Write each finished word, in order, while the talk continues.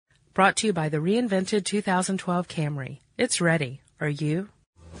Brought to you by the reinvented 2012 Camry. It's ready. Are you?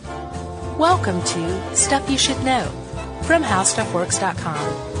 Welcome to Stuff You Should Know from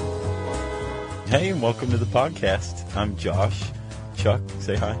HowStuffWorks.com. Hey, and welcome to the podcast. I'm Josh. Chuck,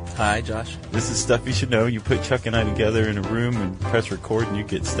 say hi. Hi, Josh. This is Stuff You Should Know. You put Chuck and I together in a room and press record, and you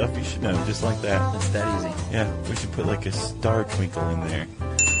get Stuff You Should Know, just like that. It's that easy. Yeah, we should put like a star twinkle in there.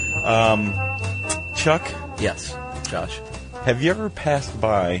 Chuck? Yes, Josh. Have you ever passed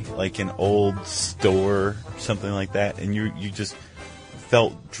by like an old store, something like that, and you just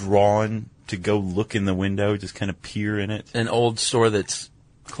felt drawn to go look in the window, just kind of peer in it? An old store that's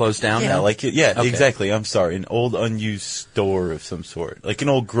closed down Yeah, now? like it. Yeah, Okay. exactly. I'm sorry, an old unused store of some sort, like an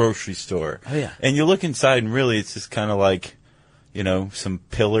old grocery store. Oh, yeah. And you look inside, and really, it's just kind of like, you know, some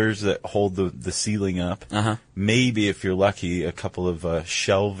pillars that hold the ceiling up. Uh-huh. Maybe, if you're lucky, a couple of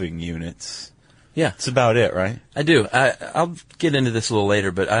shelving units. Yeah, That's about it, right? I do. I'll get into this a little later,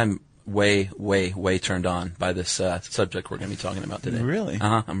 but I'm way turned on by this subject we're going to be talking about today. Really?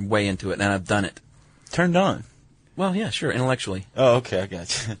 Uh-huh. I'm way into it, and I've done it. Turned on. Well, yeah, sure, intellectually. Oh, okay, I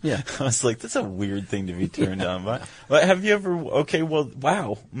got you. Yeah. I was like, that's a weird thing to be turned on by. But have you ever? Okay, well,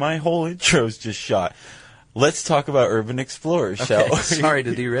 wow, my whole intro's just shot. Let's talk about urban explorers, shall we? Sorry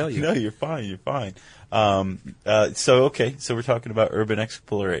to derail you. No, you're fine. You're fine. So we're talking about urban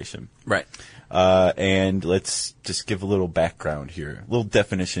exploration. Right. And let's just give a little background here, a little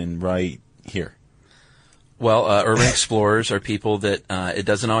definition right here. Well, urban explorers are people that it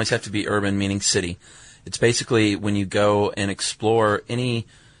doesn't always have to be urban, meaning city. It's basically when you go and explore any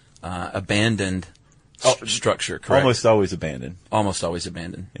abandoned structure, correct? Almost always abandoned. Almost always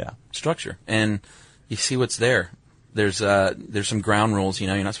abandoned. Yeah. Structure. And you see what's there. There's some ground rules, you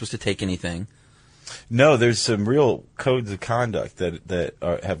know, you're not supposed to take anything. No, there's some real codes of conduct that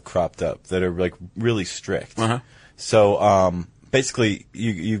have cropped up that are like really strict. Uh-huh. So basically,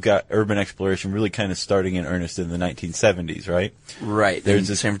 you've got urban exploration really kind of starting in earnest in the 1970s, right? Right. There's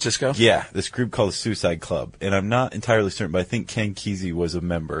in San Francisco? Yeah, this group called the Suicide Club, and I'm not entirely certain, but I think Ken Kesey was a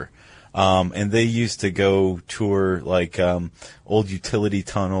member. And they used to go tour like old utility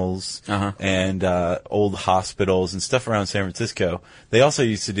tunnels Uh-huh. and old hospitals and stuff around San Francisco. They also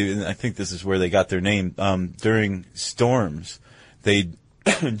used to do, and I think this is where they got their name, during storms, they'd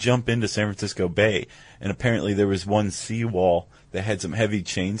jump into San Francisco Bay, and apparently there was one seawall that had some heavy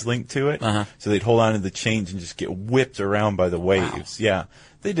chains linked to it. Uh-huh. So they'd hold on to the chains and just get whipped around by the waves. Wow. Yeah.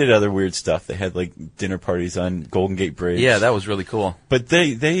 They did other weird stuff. They had like dinner parties on Golden Gate Bridge. Yeah, that was really cool. But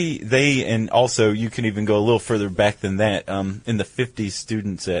they, and also you can even go a little further back than that. In the 50s,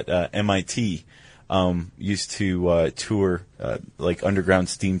 students at MIT used to tour like underground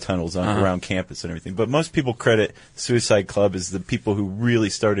steam tunnels around campus and everything. But most people credit Suicide Club as the people who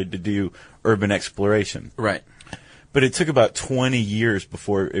really started to do urban exploration. Right. But it took about 20 years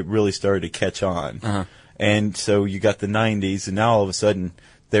before it really started to catch on. Uh-huh. And so you got the 90s, and now all of a sudden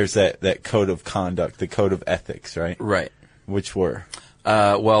there's that code of conduct, the code of ethics, right? Right. Which were?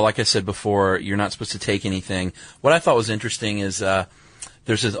 Well, like I said before, you're not supposed to take anything. What I thought was interesting is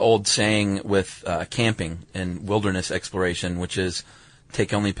there's this old saying with camping and wilderness exploration, which is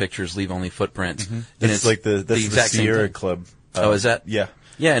take only pictures, leave only footprints. Mm-hmm. And It's like the exact same Sierra thing. Club. Oh, is that? Yeah.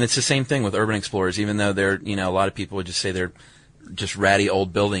 Yeah, and it's the same thing with urban explorers. Even though they're, you know, a lot of people would just say they're just ratty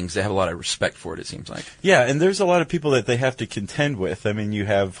old buildings, they have a lot of respect for it, it seems like. Yeah, and there's a lot of people that they have to contend with. I mean, you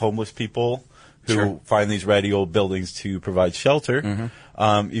have homeless people who Sure. find these ratty old buildings to provide shelter.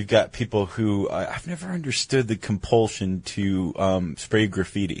 Mm-hmm. You've got people who I've never understood the compulsion to spray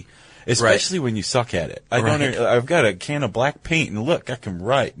graffiti, especially when you suck at it. I've got a can of black paint, and look, I can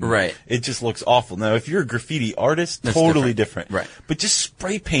write. Right. It just looks awful. Now, if you're a graffiti artist, That's totally different. Right. But just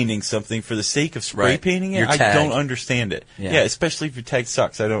spray painting something for the sake of spray Right. painting it, Your I tag. don't understand it. Yeah. Yeah, especially if your tag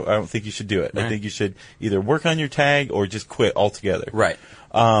sucks. I don't think you should do it. I Right. think you should either work on your tag or just quit altogether. Right.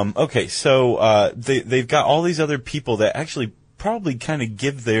 Okay, so they've got all these other people that actually probably kind of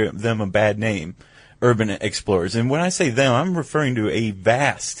give them a bad name, urban explorers. And when I say them, I'm referring to a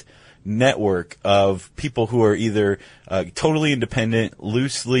vast network of people who are either totally independent,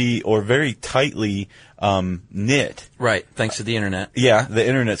 loosely, or very tightly knit. Right, thanks to the internet. Yeah, the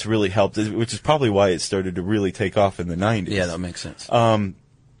internet's really helped, which is probably why it started to really take off in the 90s. Yeah, that makes sense. And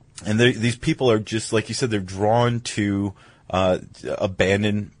these people are just, like you said, they're drawn to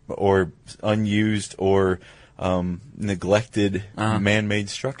abandoned or unused or neglected man-made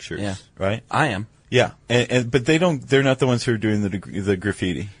structures. Yeah. Right? I am. Yeah, but they're not the ones who are doing the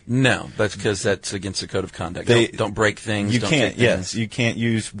graffiti. No, that's because that's against the code of conduct. They- Don't break things. You don't can't. take things. Yes, you can't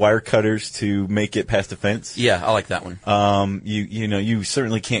use wire cutters to make it past a fence. Yeah, I like that one. You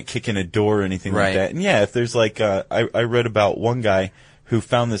certainly can't kick in a door or anything Right. like that. And yeah, if there's like I read about one guy who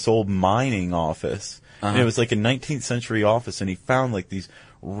found this old mining office. And it was like a 19th century office, and he found like these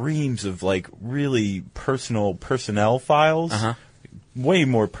reams of like really personal personnel files. Way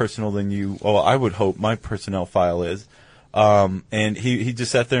more personal than I would hope my personnel file is. And he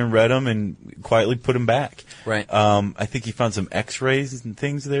just sat there and read them and quietly put them back. Right. I think he found some x-rays and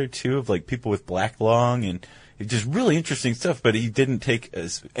things there too of like people with black lung and just really interesting stuff, but he didn't take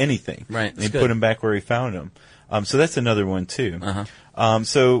anything. Right. And he put them back where he found them. So that's another one too.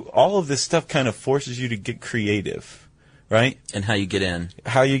 So all of this stuff kind of forces you to get creative, right? And how you get in.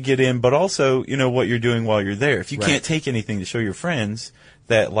 How you get in, but also, what you're doing while you're there. If you can't take anything to show your friends,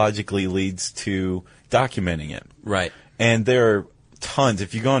 that logically leads to documenting it. Right. And there are tons.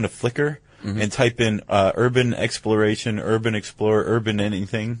 If you go onto Flickr and type in urban exploration, urban explorer, urban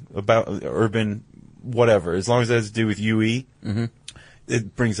anything, about urban whatever, as long as it has to do with UE,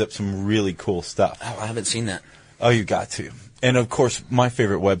 it brings up some really cool stuff. Oh, I haven't seen that. Oh, you got to. And, of course, my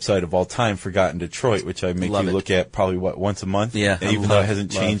favorite website of all time, Forgotten Detroit, which I make look at probably, once a month? Yeah. Even though it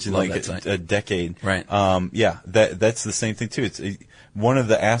hasn't changed in like a decade. Right. That's the same thing, too. It's one of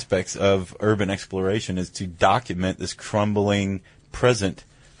the aspects of urban exploration is to document this crumbling present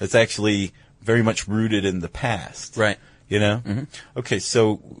that's actually very much rooted in the past. Right. Okay,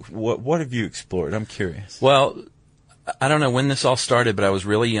 so what have you explored? I'm curious. Well, I don't know when this all started, but I was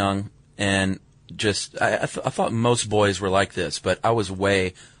really young, and just I thought most boys were like this, but I was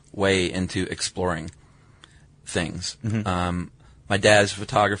way into exploring things. My dad's a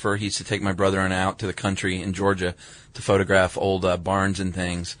photographer. He used to take my brother and I out to the country in Georgia to photograph old barns and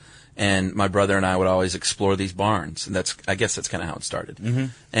things. And my brother and I would always explore these barns. And I guess that's kind of how it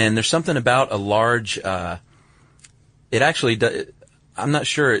started. And there's something about a large, it actually does, I'm not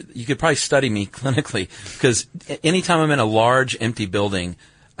sure, you could probably study me clinically, because anytime I'm in a large empty building,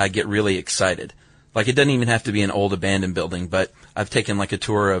 I get really excited. Like, it doesn't even have to be an old abandoned building, but I've taken like a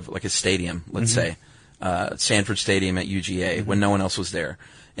tour of like a stadium, let's say, Sanford Stadium at UGA, when no one else was there.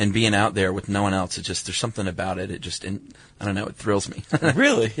 And being out there with no one else, there's something about it. I don't know, it thrills me.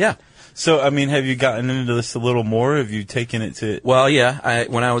 Really? Yeah. So, I mean, have you gotten into this a little more? Have you taken it to... Well, yeah.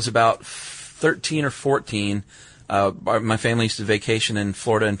 When I was about 13 or 14, my family used to vacation in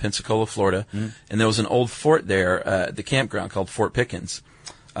Florida, in Pensacola, Florida. And there was an old fort there at the campground called Fort Pickens.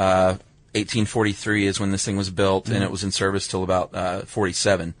 1843 is when this thing was built, and it was in service till about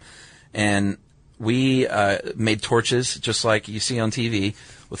 47. And we made torches, just like you see on TV,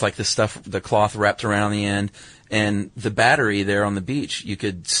 with like the cloth wrapped around the end. And the battery there on the beach, you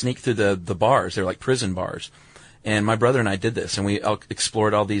could sneak through the bars. They're like prison bars. And my brother and I did this, and we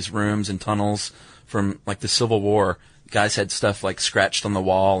explored all these rooms and tunnels from like the Civil War. Guys had stuff like scratched on the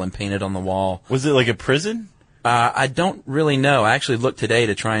wall and painted on the wall. Was it like a prison? I don't really know. I actually looked today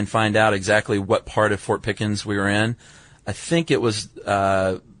to try and find out exactly what part of Fort Pickens we were in. I think it was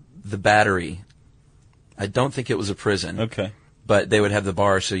the battery. I don't think it was a prison. Okay. But they would have the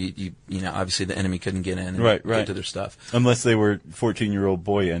bars, so you know, obviously the enemy couldn't get in and get to their stuff. Unless they were 14-year-old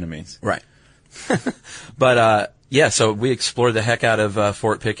boy enemies. Right. But, so we explored the heck out of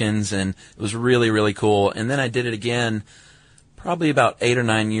Fort Pickens, and it was really, really cool. And then I did it again probably about 8 or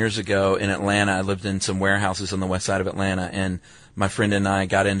 9 years ago in Atlanta. I lived in some warehouses on the west side of Atlanta, and my friend and I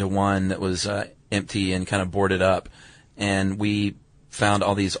got into one that was empty and kind of boarded up. And we found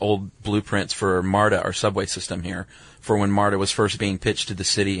all these old blueprints for MARTA, our subway system here, for when MARTA was first being pitched to the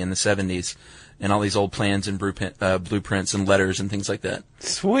city in the 70s, and all these old plans and blueprints and letters and things like that.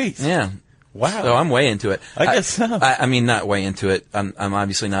 Sweet. Yeah. Wow. So I'm way into it. I guess so. I mean, not way into it. I'm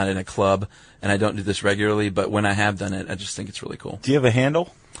obviously not in a club, and I don't do this regularly, but when I have done it, I just think it's really cool. Do you have a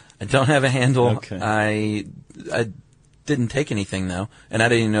handle? I don't have a handle. Okay. I didn't take anything, though, and I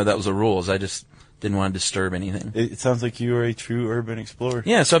didn't even know that was a rule. I just didn't want to disturb anything. It sounds like you are a true urban explorer.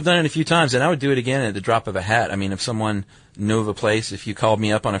 Yeah, so I've done it a few times, and I would do it again at the drop of a hat. I mean, if someone knew of a place, if you called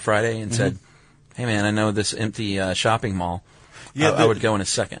me up on a Friday and said, hey, man, I know this empty shopping mall, I would go in a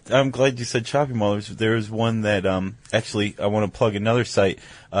second. I'm glad you said shopping mall. There was one that, actually, I want to plug another site,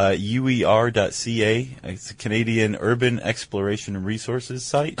 uer.ca. It's a Canadian Urban Exploration Resources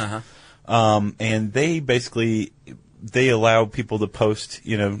site. And they basically... they allow people to post,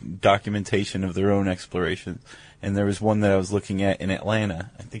 documentation of their own exploration. And there was one that I was looking at in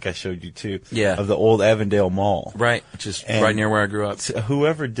Atlanta. I think I showed you too. Yeah. Of the old Avondale Mall. Right, which is right near where I grew up.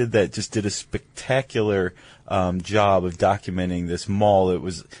 Whoever did that just did a spectacular job of documenting this mall. It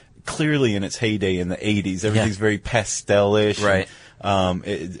was clearly in its heyday in the 80s. Everything's very pastel-ish. Right.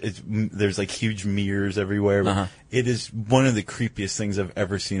 There's like huge mirrors everywhere. It is one of the creepiest things I've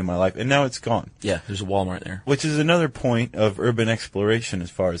ever seen in my life, and now it's gone. Yeah, there's a Walmart there. Which is another point of urban exploration, as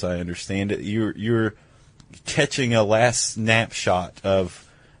far as I understand it. You're catching a last snapshot of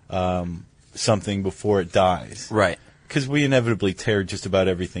something before it dies. Right. Because we inevitably tear just about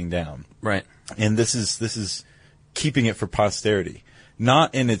everything down. Right. And this is keeping it for posterity.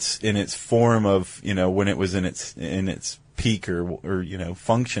 Not in its form of, when it was in its peak or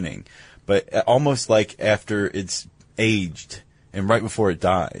functioning, but almost like after it's aged and right before it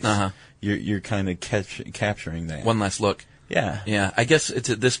dies. Uh-huh. You're kind of capturing that. One last look. Yeah. Yeah. I guess it's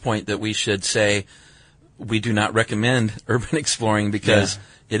at this point that we should say we do not recommend urban exploring because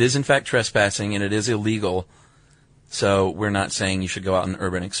it is in fact trespassing and it is illegal. So we're not saying you should go out and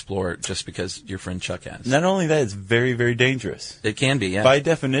urban explore just because your friend Chuck has. Not only that, it's very, very dangerous. It can be, yeah. By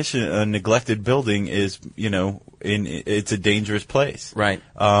definition, a neglected building is, it's a dangerous place. Right.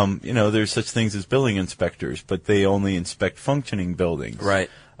 There's such things as building inspectors, but they only inspect functioning buildings. Right.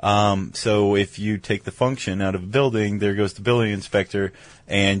 So if you take the function out of a building, there goes the building inspector,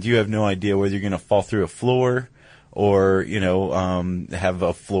 and you have no idea whether you're going to fall through a floor or, have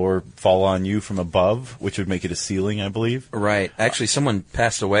a floor fall on you from above, which would make it a ceiling, I believe. Right. Actually, someone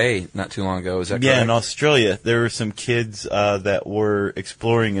passed away not too long ago. Is that correct? Yeah, in Australia, there were some kids that were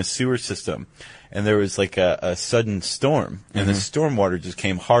exploring a sewer system, and there was like a sudden storm, and the storm water just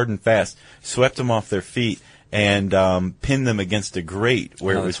came hard and fast, swept them off their feet, and pinned them against a grate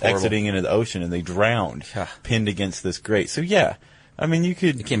where it was exiting into the ocean, and they drowned, pinned against this grate. So, yeah. I mean,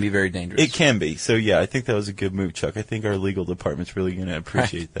 it can be very dangerous. It can be. So, yeah, I think that was a good move, Chuck. I think our legal department's really going to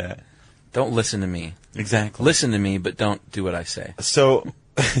appreciate that. Don't listen to me. Exactly. Listen to me, but don't do what I say. So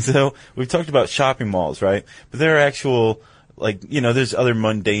we've talked about shopping malls, right? But there are actual, there's other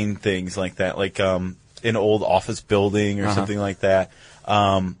mundane things like that, like an old office building or something like that.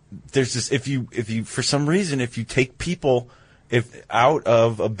 There's just, if you, for some reason, if you take people out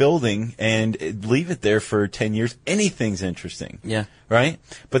of a building and leave it there for 10 years, anything's interesting. Yeah. Right?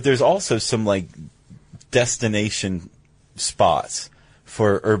 But there's also some destination spots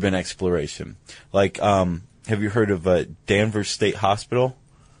for urban exploration. Like, have you heard of Danvers State Hospital?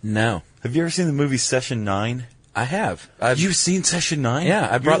 No. Have you ever seen the movie Session 9? I have. You've seen Session 9? Yeah,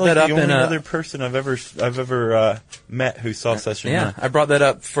 I brought that up in You're the only other person I've ever met who saw Session 9. Yeah, I brought that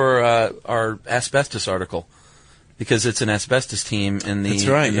up for our asbestos article. Because it's an asbestos team in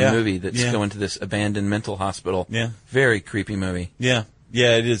the movie that's going to this abandoned mental hospital. Yeah. Very creepy movie. Yeah.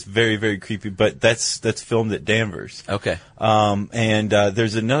 Yeah, it is very, very creepy, but that's filmed at Danvers. Okay. And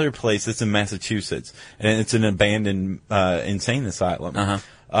there's another place that's in Massachusetts, and it's an abandoned insane asylum.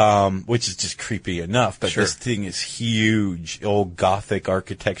 Which is just creepy enough, but this thing is huge, old Gothic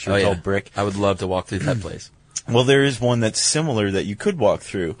architecture, it's all brick. I would love to walk through that place. Well, there is one that's similar that you could walk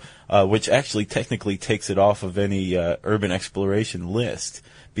through, which actually technically takes it off of any urban exploration list,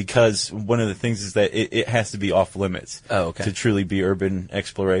 because one of the things is that it has to be off limits to truly be urban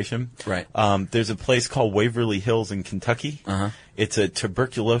exploration. Right. There's a place called Waverly Hills in Kentucky. It's a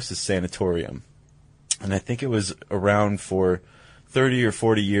tuberculosis sanatorium, and I think it was around for 30 or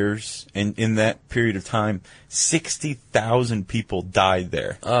 40 years, and in that period of time, 60,000 people died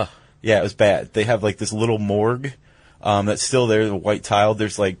there. Yeah, it was bad. They have this little morgue that's still there, the white tile.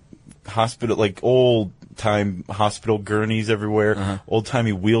 There's old time hospital gurneys everywhere, old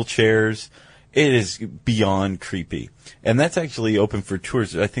timey wheelchairs. It is beyond creepy, and that's actually open for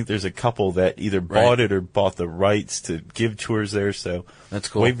tours. I think there's a couple that either bought it or bought the rights to give tours there. So that's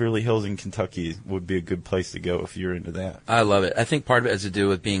cool. Waverly Hills in Kentucky would be a good place to go if you're into that. I love it. I think part of it has to do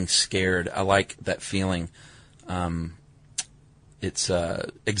with being scared. I like that feeling. It's a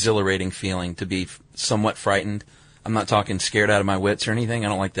exhilarating feeling to be somewhat frightened. I'm not talking scared out of my wits or anything. I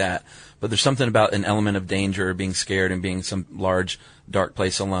don't like that. But there's something about an element of danger, being scared and being in some large, dark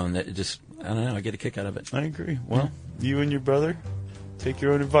place alone that it just, I don't know, I get a kick out of it. I agree. Well, you and your brother, take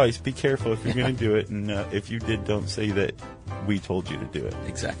your own advice. Be careful if you're going to do it. And if you did, don't say that we told you to do it.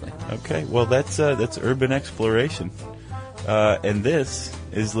 Exactly. Okay. Well, that's urban exploration. And this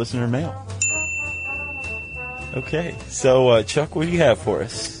is listener mail. Okay, so Chuck, what do you have for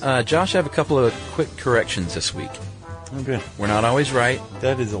us? Josh, I have a couple of quick corrections this week. Okay. We're not always right.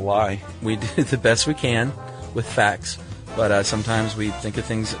 That is a lie. We do the best we can with facts, but sometimes we think of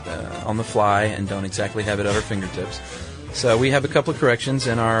things on the fly and don't exactly have it at our fingertips. So we have a couple of corrections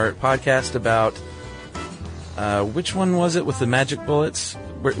in our podcast about, which one was it with the magic bullets?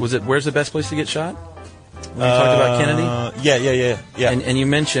 Was it Where's the Best Place to Get Shot? When you talked about Kennedy? Yeah. And you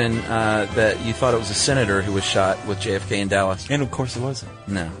mentioned that you thought it was a senator who was shot with JFK in Dallas. And of course it wasn't.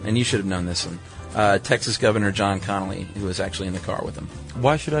 No, and you should have known this one. Texas Governor John Connally, who was actually in the car with him.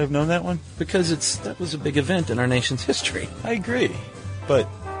 Why should I have known that one? Because that was a big event in our nation's history. I agree. But,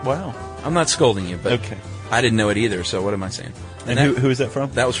 wow. I'm not scolding you, but okay. I didn't know it either, so what am I saying? And who is that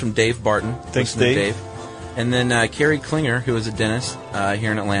from? That was from Dave Barton. Thanks, Dave. And then Carrie Klinger, who is a dentist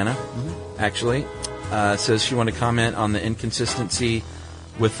here in Atlanta, actually, says she wanted to comment on the inconsistency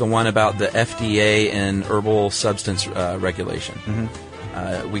with the one about the FDA and herbal substance regulation.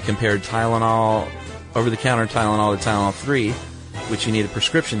 We compared Tylenol, over-the-counter Tylenol to Tylenol 3, which you need a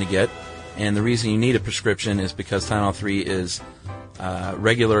prescription to get. And the reason you need a prescription is because Tylenol 3 is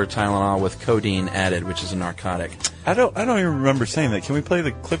regular Tylenol with codeine added, which is a narcotic. I don't even remember saying that. Can we play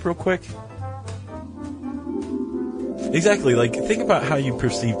the clip real quick? Exactly. Like, think about how you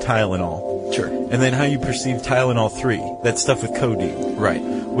perceive Tylenol. Sure. And then how you perceive Tylenol 3. That stuff with codeine. Right.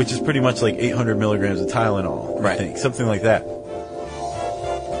 Which is pretty much like 800 milligrams of Tylenol, I think. Something like that.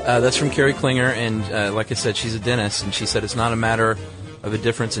 That's from Carrie Klinger, and like I said, she's a dentist, and she said it's not a matter of a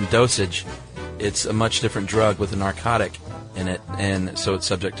difference in dosage. It's a much different drug with a narcotic in it, and so it's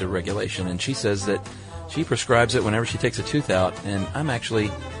subject to regulation. And she says that she prescribes it whenever she takes a tooth out, and I'm actually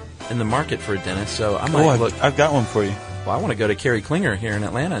in the market for a dentist, so I might look. I've got one for you. Well, I want to go to Carrie Klinger here in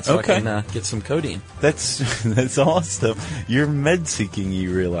Atlanta so I can get some codeine. That's awesome. You're med-seeking,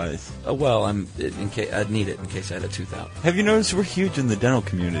 you realize. Well, I'd need it in case I had a tooth out. Have you noticed we're huge in the dental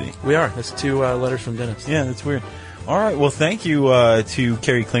community? We are. That's 2 letters from dentists. Yeah, that's weird. All right, well, thank you to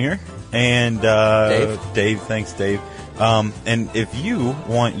Carrie Klinger and Dave. Thanks, Dave. And if you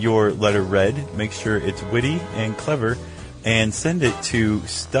want your letter read, make sure it's witty and clever, and send it to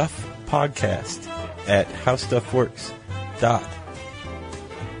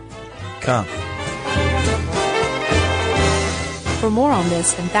stuffpodcast@howstuffworks.com. For more on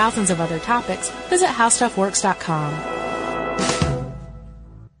this and thousands of other topics, visit howstuffworks.com.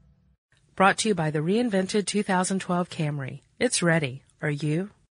 Brought to you by the reinvented 2012 Camry. It's ready. Are you?